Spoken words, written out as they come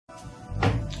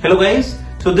Hello guys,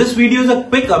 so this video is a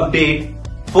quick update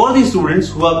for the students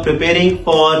who are preparing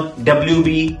for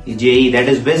WBJEE, that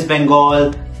is West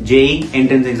Bengal JEE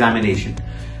entrance examination.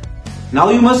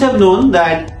 Now you must have known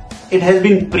that it has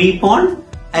been preponed,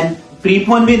 and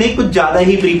prepone bhi nahi, kuch zyada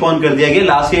hi prepone kar diya gaya.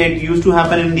 Last year it used to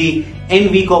happen in the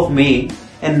end week of May,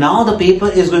 and now the paper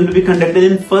is going to be conducted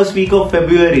in first week of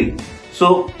February.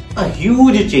 So a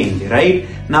huge change, right?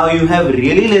 Now you have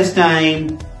really less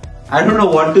time. I don't know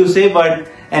what to say,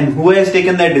 and who has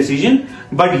taken that decision,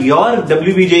 but your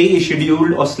WBJEE is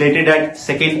scheduled or slated at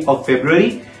 2nd of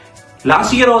February.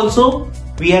 Last year also,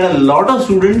 we had a lot of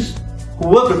students who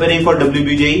were preparing for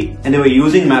WBJEE and they were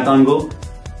using MathonGo.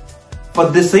 For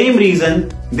the same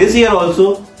reason, this year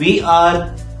also, we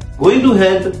are going to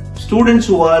help students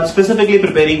who are specifically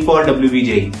preparing for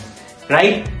WBJEE,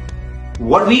 right?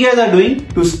 What we guys are doing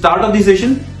to start off the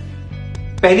session,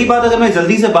 पहली बात अगर मैं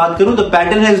जल्दी से बात करूं, the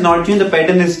pattern has not changed. The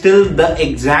pattern is still the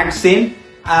exact same.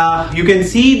 You can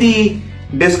see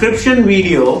the description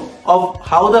video of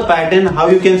how the pattern, how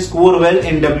you can score well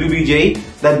in WBJEE.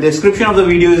 The description of the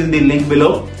video is in the link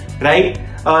below, right?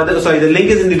 The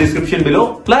link is in the description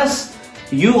below. Plus,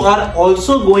 you are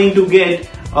also going to get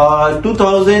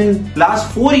 2000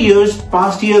 last 4 years,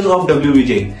 past years of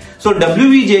WBJEE. So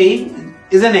WBJEE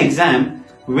is an exam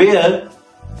where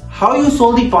how you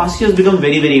solve the past years become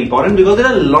very, very important, because there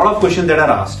are a lot of questions that are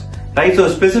asked, right? So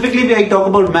specifically when I talk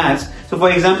about maths, so for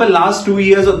example, last 2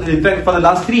 years, in fact for the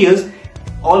last 3 years,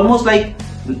 almost like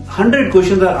 100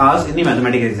 questions are asked in the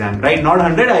mathematics exam, right? Not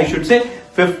 100, I should say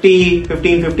 50,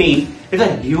 15. It's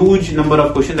a huge number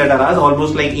of questions that are asked,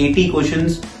 almost like 80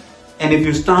 questions. And if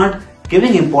you start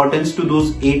giving importance to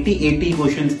those 80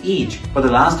 questions each for the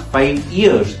last 5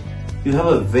 years, you have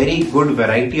a very good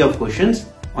variety of questions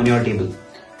on your table.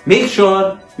 Make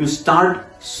sure you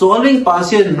start solving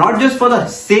past year, not just for the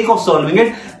sake of solving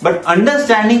it, but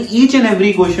understanding each and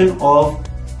every question of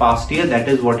past year. That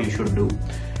is what you should do.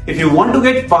 If you want to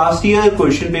get past year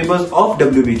question papers of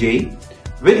WBJEE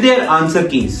with their answer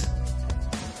keys,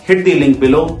 hit the link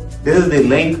below. This is the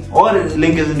link, or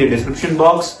link is in the description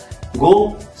box.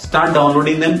 Go start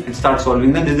downloading them and start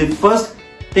solving them. This is the first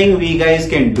thing we guys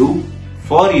can do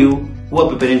for you who are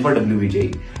preparing for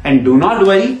WBJEE. And do not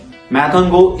worry,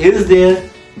 MathonGo is there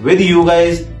with you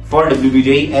guys for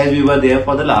WBJEE, as we were there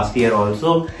for the last year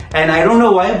also. And I don't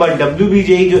know why, but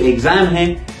WBJEE jo exam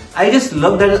hai, I just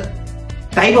love that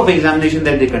type of examination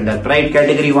that they conduct, right?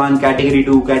 Category 1, Category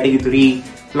 2, Category 3,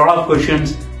 lot of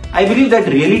questions. I believe that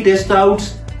really tests out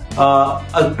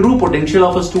a true potential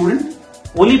of a student.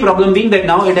 Only problem being that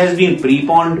now it has been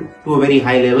preponed to a very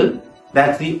high level.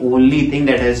 That's the only thing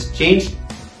that has changed.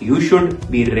 You should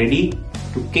be ready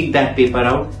to kick that paper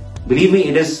out. Believe me,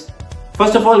 it is,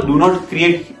 first of all, do not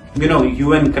create,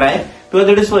 hue and cry, because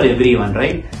it is for everyone,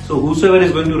 right? So whosoever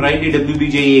is going to write the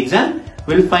WBJEE exam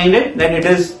will find it that it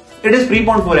is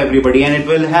preponed for everybody, and it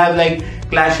will have like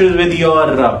clashes with your,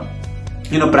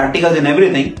 practicals and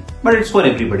everything, but it's for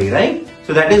everybody, right?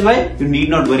 So that is why you need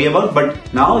not worry about,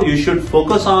 but now you should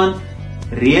focus on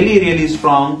really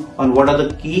strong on what are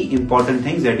the key important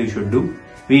things that you should do.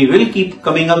 We will keep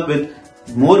coming up with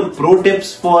more pro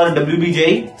tips for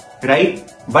WBJEE,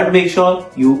 right? But make sure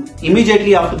you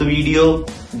immediately after the video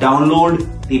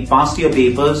download the past year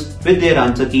papers with their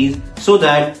answer keys, so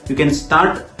that you can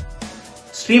start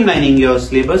streamlining your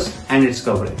syllabus and its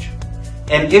coverage.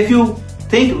 And if you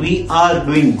think we are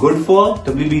doing good for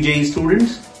WBJEE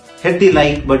students, hit the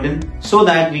like button so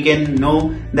that we can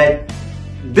know that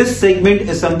this segment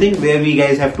is something where we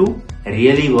guys have to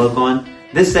really work on.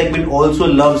 This segment also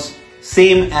loves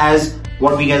same as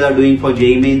what we guys are doing for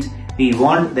JEE Mains. We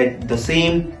want that the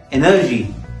same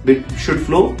energy should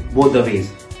flow both the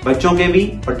ways. बच्चों के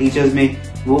भी और teachers में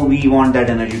we want that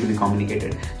energy to be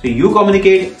communicated. So you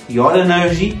communicate your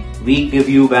energy, we give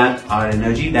you back our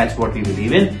energy. That's what we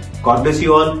believe in. God bless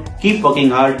you all. Keep working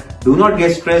hard. Do not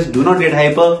get stressed. Do not get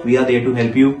hyper. We are there to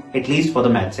help you, at least for the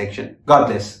math section. God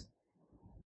bless.